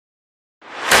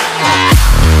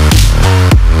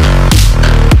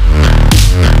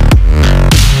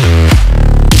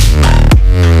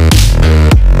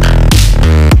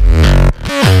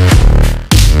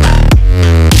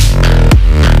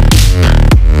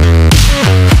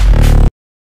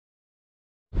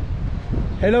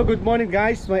Hello, good morning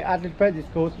guys. My athlete friend is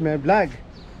kotzmel vlog.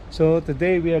 So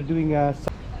today we are doing a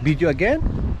video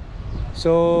again.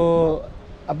 So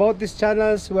about these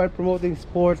channels, we are promoting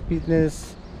sport,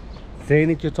 fitness,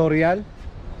 training tutorial.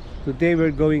 Today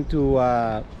we're going to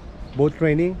boat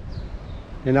training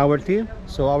in our team.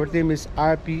 So our team is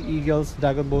RP Eagles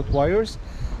Dragon Boat Warriors.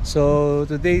 So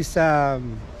today is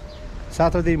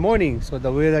Saturday morning. So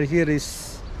the weather here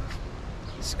is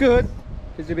good.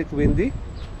 It's a bit windy.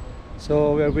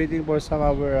 So we're waiting for some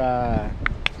of our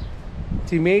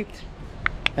teammate,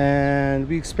 and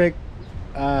we expect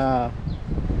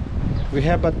we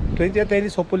have about 20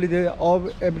 attendees. Hopefully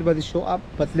everybody show up,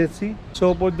 but let's see.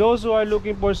 So for those who are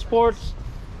looking for sports,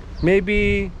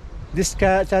 maybe this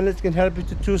channel can help you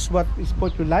to choose what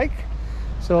sport you like.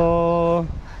 So,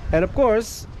 and of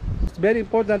course it's very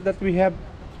important that we have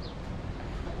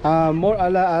a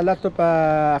lot of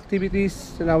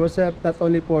activities in ourselves, not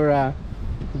only for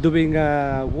doing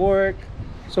work.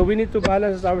 So we need to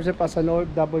balance ourselves as an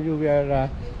OFW. We are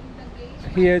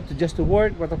here to just to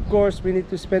work, but of course we need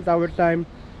to spend our time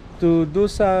to do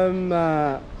some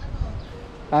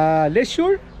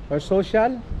leisure or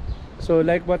social, so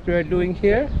like what we are doing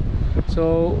here.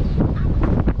 So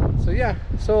yeah,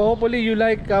 so hopefully you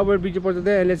like our video for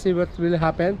today, and let's see what will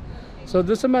happen. So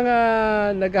do sa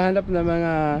mga naghahanap na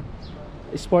mga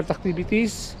sport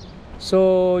activities,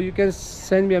 so you can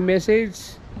send me a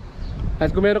message.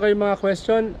 At kung meron kayong mga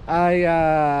question, ay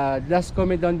just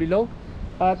comment down below.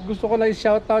 At gusto ko lang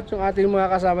i-shoutout yung ating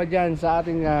mga kasama dyan sa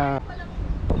ating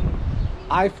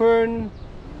iPhone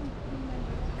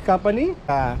company.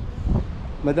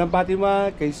 Madam Fatima,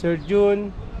 kay Sir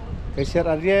June, kay Sir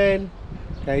Ariel,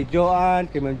 kay Joanne,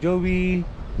 kay Ma'am Joey.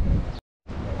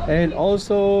 And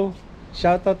also,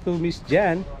 shoutout to Miss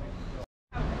Jan.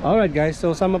 Alright guys,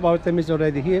 so some of our team is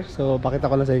already here. So pakita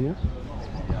ko lang sa inyo.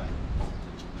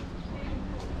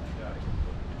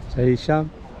 Sa Hisham.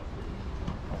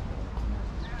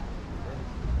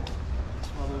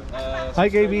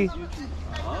 Hi KB. Oh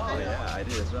yeah, I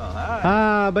did as well.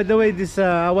 Hi. By the way, this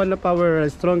one of our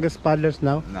strongest paddlers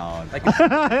now. No, I can see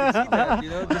that,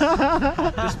 you know,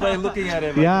 just by looking at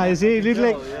him. Yeah, you see, it looks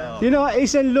like, yeah. you know,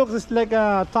 Asian looks is like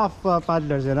a tough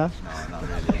paddlers, you know. No,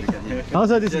 not really.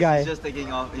 Because Also this guy. He's just taking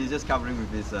off. He's just covering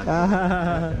with his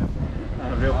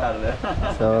real paddler.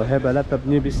 So have a lot of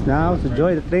newbies now to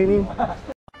join the training.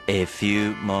 A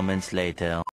few moments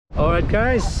later. Alright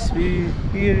guys, we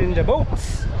here in the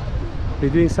boats. We're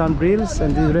doing some drills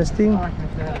and then resting.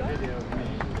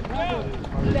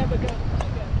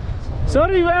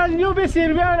 Sorry, we are newbies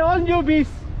here. We are all newbies.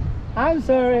 I'm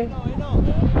sorry.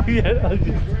 We are all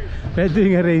newbies. We're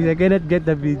doing a race. I cannot get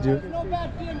the video. No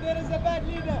bad team, there is a bad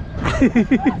leader.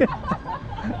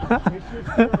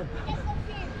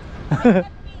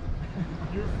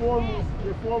 Your form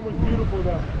was beautiful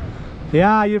though.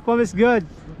 Yeah, your form is good.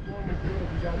 Your form was good.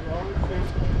 You got all the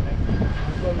things.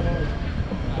 Just let me know.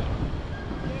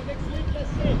 Next week,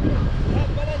 let's see. Have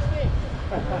balance day.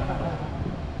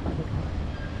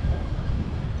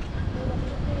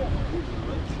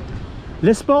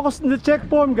 Let's focus on the check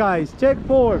form, guys. Check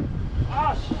form.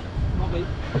 Okay.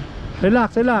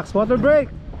 Relax, relax. Water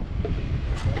break.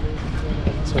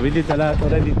 So we did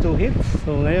already 2 hits.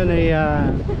 So ngayon ay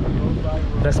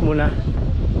rest muna.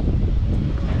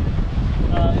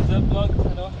 Is that vlog?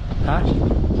 Ano? Ha?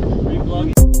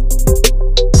 Re-vlogging?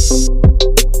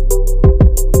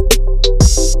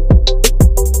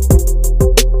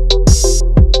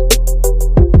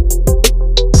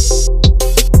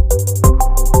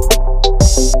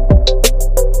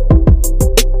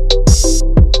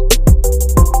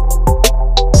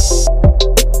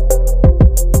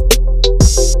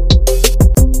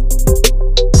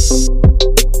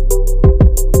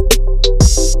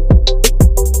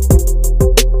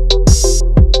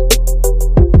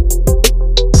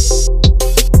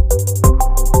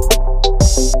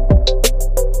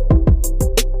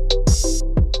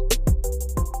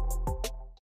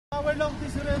 Power long,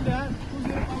 please surrender.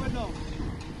 2-0 power long.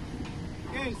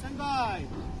 Okay, stand by.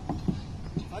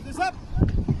 Others up.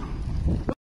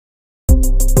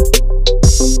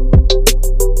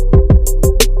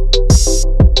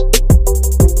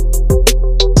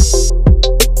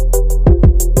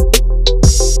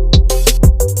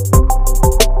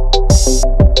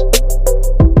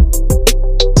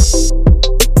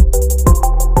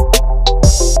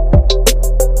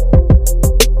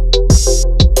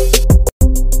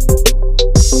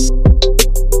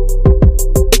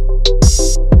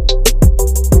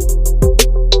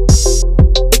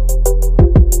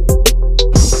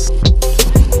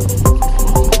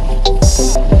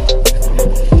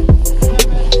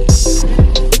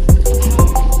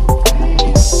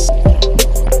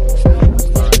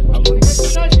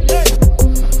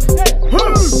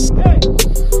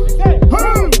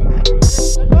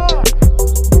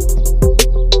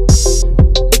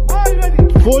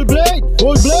 Full blade!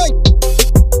 Full blade!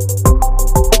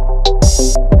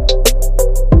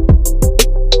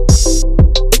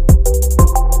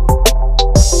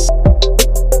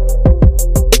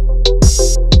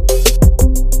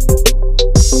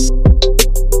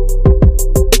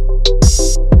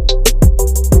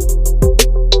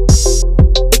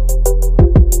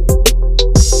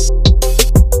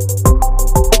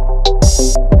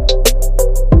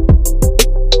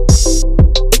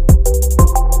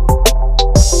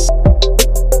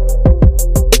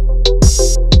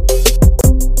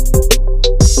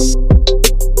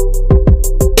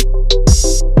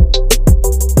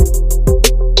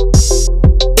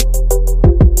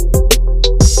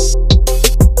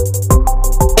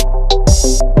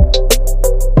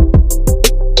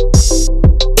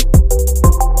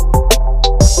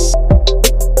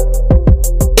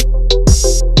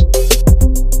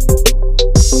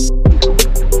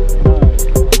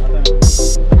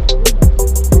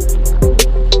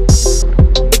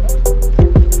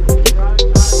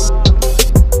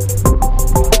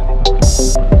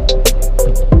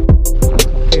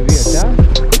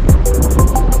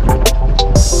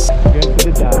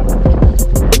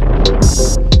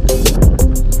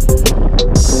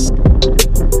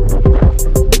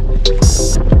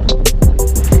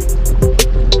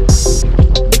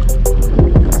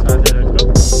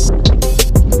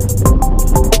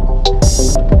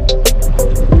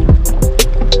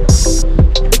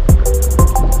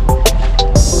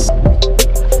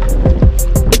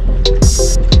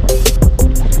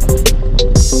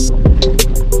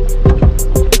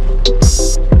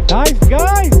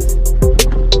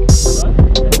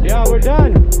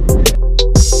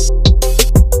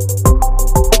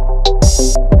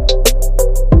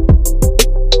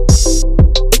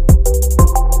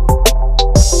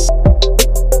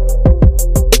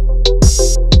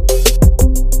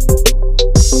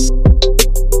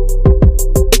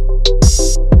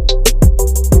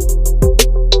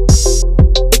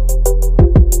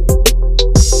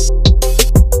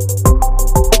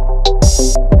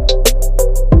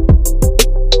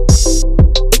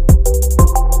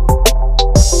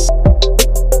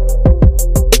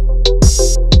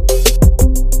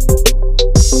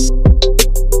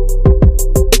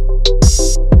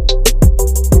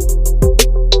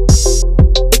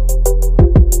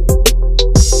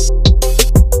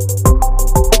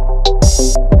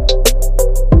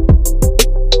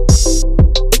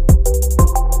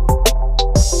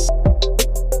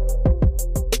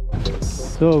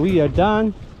 So we are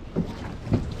done.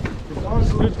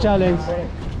 Good challenge.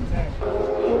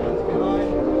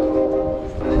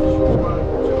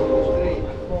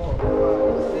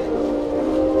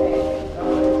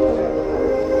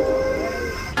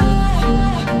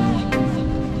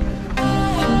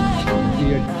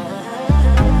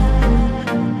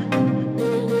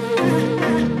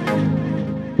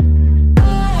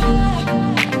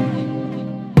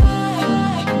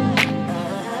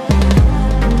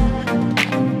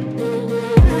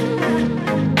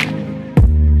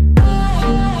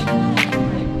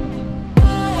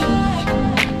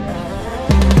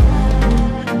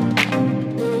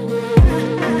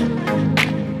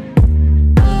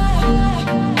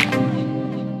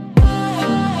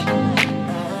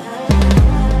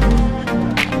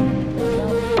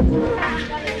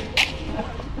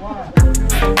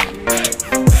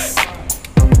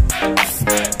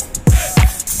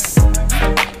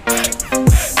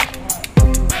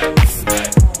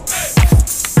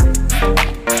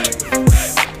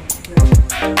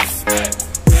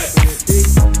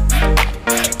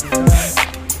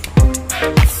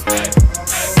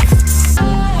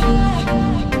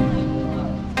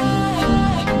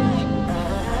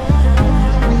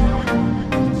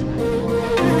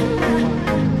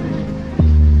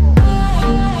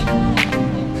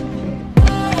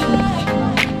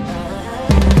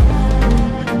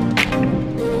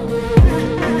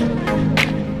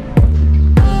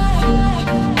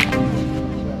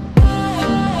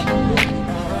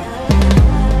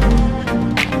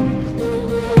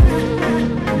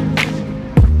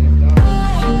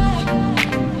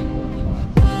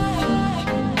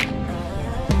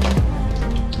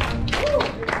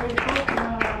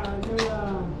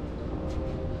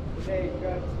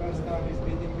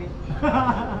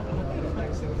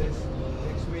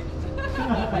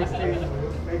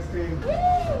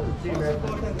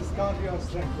 Important is country of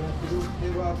strength. We have to do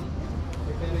teamwork,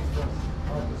 mechanics sports,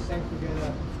 how to sing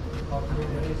together, how to win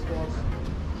the race course.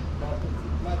 But it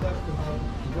matters to have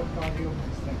good cardio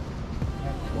and strength.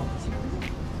 And focus.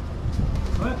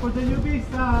 Well, for the newbies,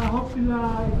 hope you'll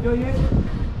enjoy it.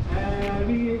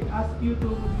 We ask you to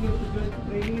join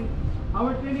training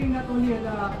our training not only at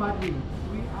paddling.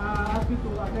 We ask you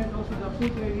to attend also the pool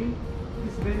training.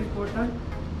 It's very important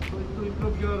to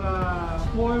improve your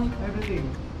form, everything.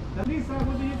 At least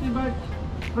continue to invite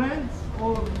friends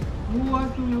or who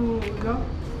want to, you know,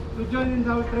 to join in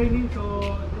our training.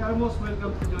 So they are most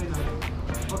welcome to join us.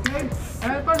 Okay?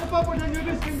 And first of all, for the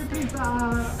newbies, can you please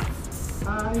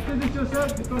introduce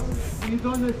yourself because you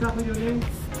don't know exactly your name.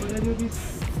 For the newbies,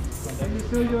 can you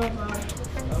show your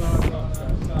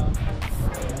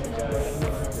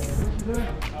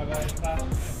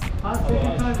past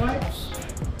second time, right?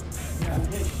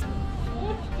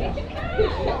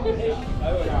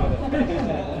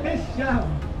 Hisham.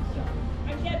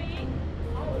 I'm Debbie.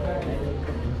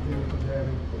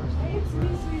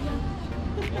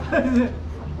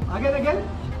 Again?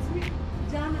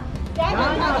 Jana.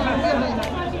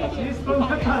 She's from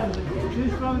Japan.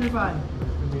 She's from Japan.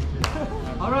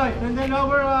 Alright, and then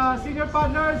our senior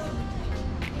partners.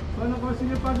 One of our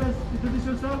senior partners, introduce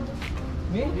yourself.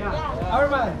 Me? Yeah.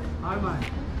 Arman. Arman.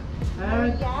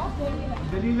 And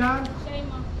Dalila.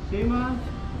 Shema.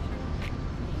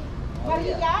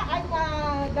 Maria, I'm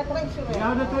the treasurer. You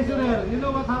are the treasurer. You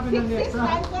know what happened on next, huh?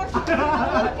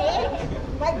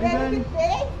 My benefit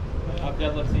pay.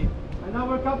 And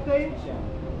our captain,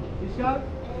 Ishak,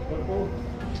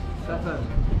 Satan,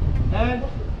 and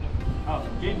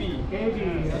KB.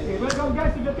 Okay, welcome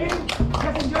guys to the team.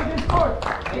 Just enjoy the sport.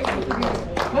 Okay,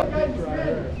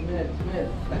 Smith.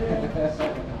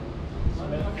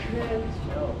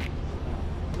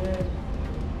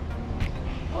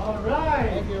 All right.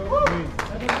 Thank you.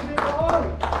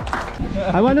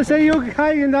 I want to say you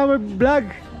hi in our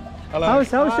vlog. Hello.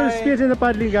 How's your experience in the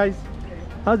paddling, guys?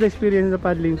 How's the experience in the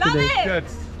paddling Love today? it. Good.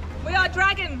 We are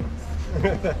dragons.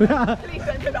 Please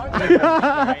don't put on.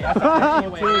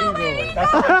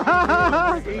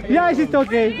 Yeah, it's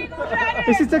okay.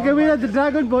 It's okay. We are the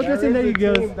dragon boaters in the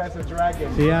eagles. That's a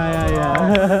dragon.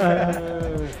 Yeah.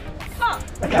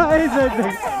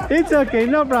 It's okay,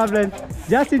 no problem.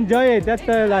 Just enjoy it. That's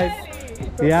the life.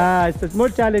 Yeah, it's more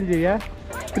challenging. Yeah.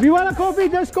 If you want a coffee,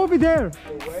 there's coffee there.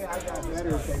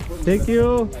 Thank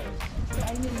you.